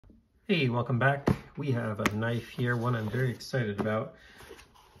Hey, welcome back. We have a knife here, one I'm very excited about.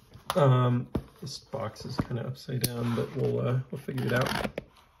 This box is kind of upside down, but we'll figure it out.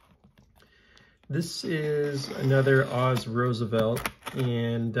 This is another OZ Roosevelt,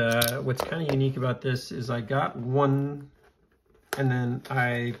 and what's kind of unique about this is I got one, and then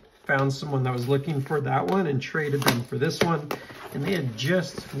I found someone that was looking for that one and traded them for this one, and they had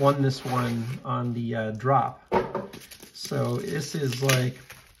just won this one on the drop. So this is like,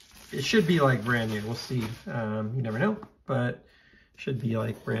 it should be like brand new. We'll see. You never know, but should be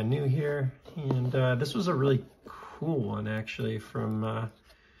like brand new here. And this was a really cool one, actually, from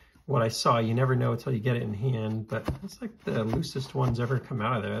what I saw. You never know until you get it in hand, but it's like the loosest one's ever come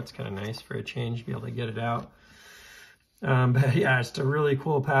out of there. That's kind of nice for a change to be able to get it out. But yeah, it's a really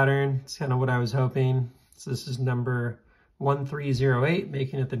cool pattern. It's kind of what I was hoping. So this is number 1308,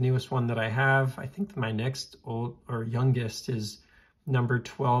 making it the newest one that I have. I think my next old or youngest is number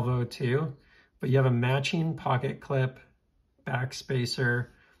 1202, but you have a matching pocket clip, back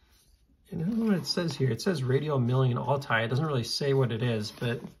spacer, and I don't know what it says here. It says Radial milling all tie. It doesn't really say what it is,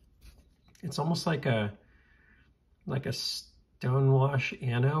 but it's almost like a stonewash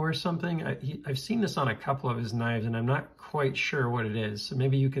ano or something. I've seen this on a couple of his knives, and I'm not quite sure what it is. So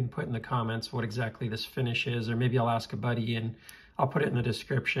maybe you can put in the comments what exactly this finish is, or maybe I'll ask a buddy and I'll put it in the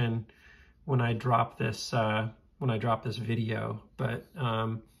description when I drop this video. But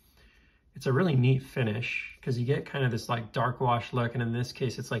it's a really neat finish because you get kind of this like dark wash look, and in this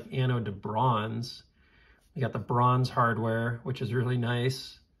case it's like anode to bronze. You got the bronze hardware, which is really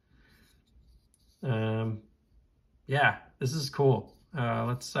nice. Yeah, this is cool.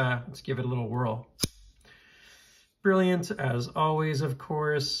 Let's give it a little whirl. Brilliant as always, of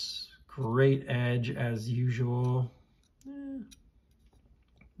course. Great edge as usual.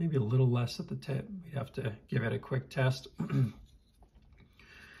 Maybe a little less at the tip. We have to give it a quick test.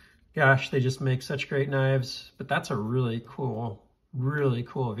 Gosh, they just make such great knives, but that's a really cool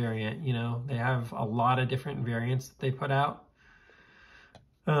variant. You know, they have a lot of different variants that they put out.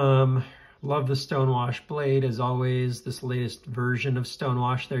 Love the stonewash blade as always. This latest version of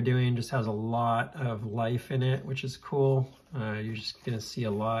stonewash they're doing just has a lot of life in it, which is cool. You're just gonna see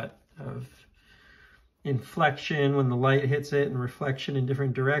a lot of inflection when the light hits it and reflection in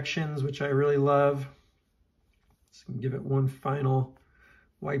different directions, which I really love. Just gonna give it one final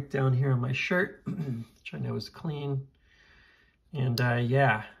wipe down here on my shirt, which I know is clean. And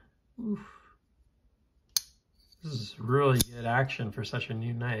yeah, oof. This is really good action for such a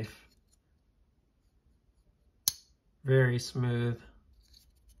new knife. Very smooth,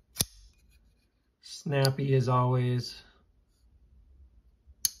 snappy as always.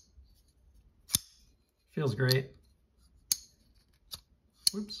 Feels great.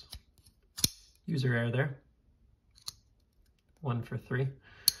 Whoops. User error there. 1 for 3.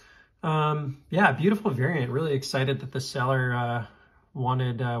 Yeah, beautiful variant. Really excited that the seller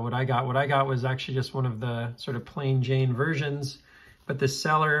wanted what I got. What I got was actually just one of the sort of plain Jane versions, but the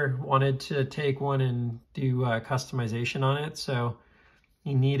seller wanted to take one and do customization on it. So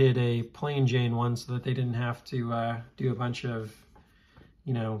he needed a plain Jane one so that they didn't have to do a bunch of,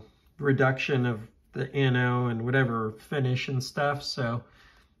 you know, reduction of the ano and whatever finish and stuff. So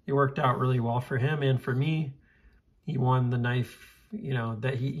it worked out really well for him and for me. He won the knife, you know,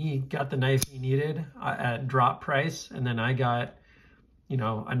 that he got the knife he needed at drop price. And then I got, you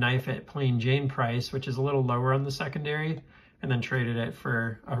know, a knife at plain Jane price, which is a little lower on the secondary, and then traded it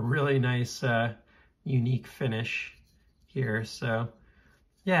for a really nice, unique finish here. So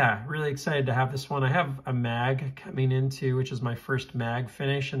yeah, really excited to have this one. I have a mag coming in too, which is my first mag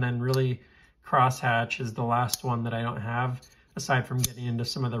finish, and then really crosshatch is the last one that I don't have, aside from getting into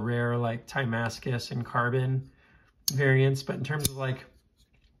some of the rare like Damascus and carbon variants. But in terms of like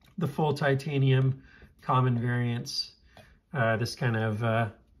the full titanium common variants, this kind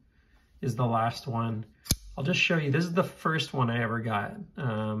of is the last one. I'll just show you. This is the first one I ever got,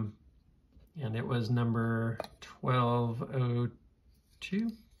 and it was number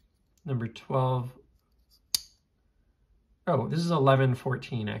 1202, number 12. Oh, this is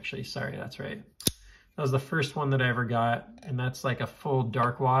 1114 actually. Sorry, that's right. That was the first one that I ever got, and that's like a full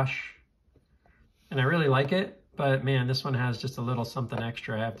dark wash, and I really like it. But man, this one has just a little something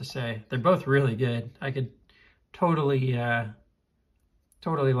extra, I have to say. They're both really good. I could totally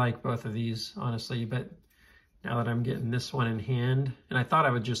like both of these, honestly, but now that I'm getting this one in hand, and I thought I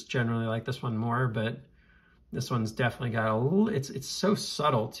would just generally like this one more, but this one's definitely got a little, it's so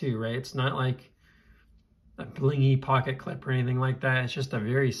subtle too, right? It's not like a blingy pocket clip or anything like that. It's just a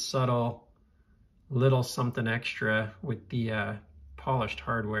very subtle little something extra with the polished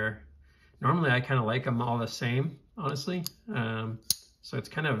hardware. Normally I kind of like them all the same, honestly. So it's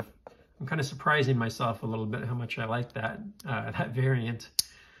kind of I'm kind of surprising myself a little bit how much I like that, that variant.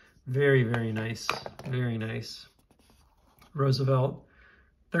 Very, very nice. Very nice. Roosevelt,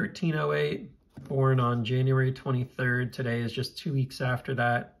 1308, born on January 23rd. Today is just 2 weeks after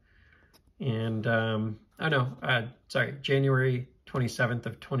that. And, sorry, January 27th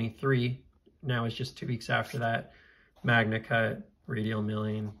of 23. Now is just 2 weeks after that. Magnacut, radial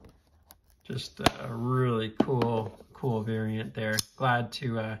milling. Just a really cool variant there. Glad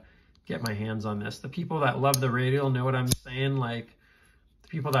to get my hands on this. The people that love the radial know what I'm saying. Like, the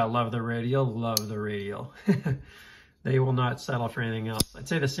people that love the radial love the radial. They will not settle for anything else. I'd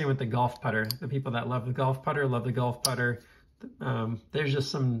say the same with the golf putter. The people that love the golf putter love the golf putter. There's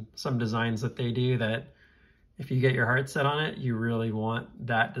just some designs that they do that if you get your heart set on it, you really want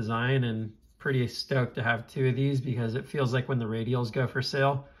that design, and pretty stoked to have 2 of these because it feels like when the radials go for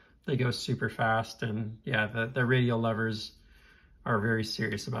sale, they go super fast. And yeah, the radial lovers are very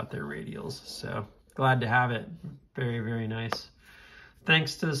serious about their radials. So glad to have it. Very, very nice.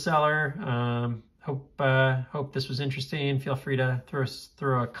 Thanks to the seller. Hope this was interesting. Feel free to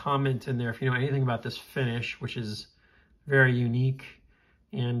throw a comment in there if you know anything about this finish, which is very unique.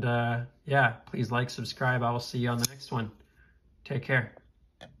 And yeah, please like, subscribe. I will see you on the next one. Take care.